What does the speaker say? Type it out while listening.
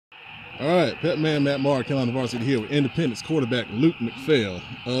All right, Pet Man Matt Marr, Carolina Varsity here with Independence quarterback Luke McPhail.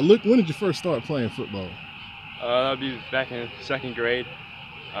 Luke, when did you first start playing football? That would be back in second grade.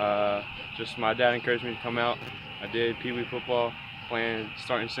 Just my dad encouraged me to come out. I did Pee Wee football,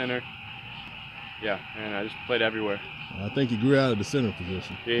 starting center. Yeah, and I just played everywhere. I think you grew out of the center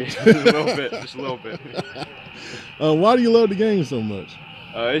position. Yeah, a little bit, just a little bit. Why do you love the game so much?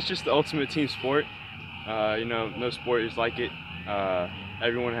 It's just the ultimate team sport. No sport is like it.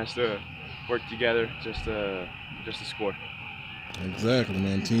 Everyone has to work together just to score. Exactly,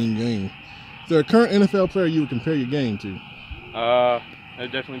 man. Team game. Is there a current NFL player you would compare your game to?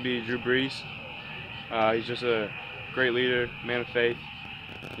 It'd definitely be Drew Brees. He's just a great leader, man of faith.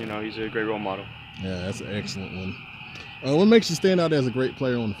 He's a great role model. Yeah, that's an excellent one. What makes you stand out as a great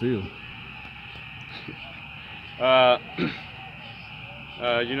player on the field?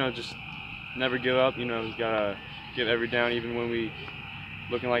 Just never give up. You gotta give every down, even when when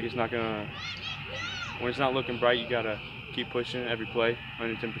it's not looking bright. You gotta keep pushing every play,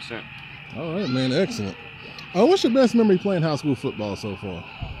 110%. All right, man, excellent. What's your best memory playing high school football so far?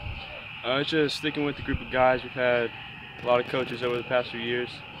 It's just sticking with the group of guys. We've had a lot of coaches over the past few years,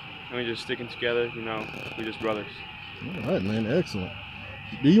 and we're just sticking together. We're just brothers. All right, man, excellent.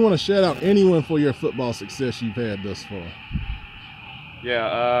 Do you want to shout out anyone for your football success you've had thus far?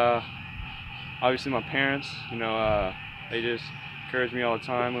 Yeah, obviously my parents. They just encourage me all the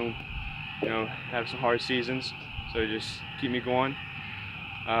time when have some hard seasons, so they just keep me going.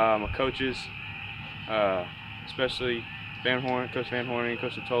 My coaches, especially Coach Van Horn and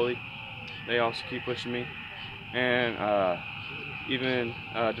Coach Natoli, they also keep pushing me. And even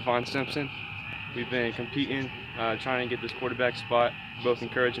Devon Simpson, we've been competing, trying to get this quarterback spot, both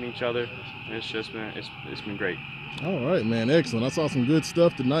encouraging each other, and it's been great. All right, man, excellent. I saw some good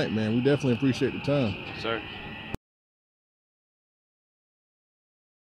stuff tonight, man. We definitely appreciate the time. Yes, sir.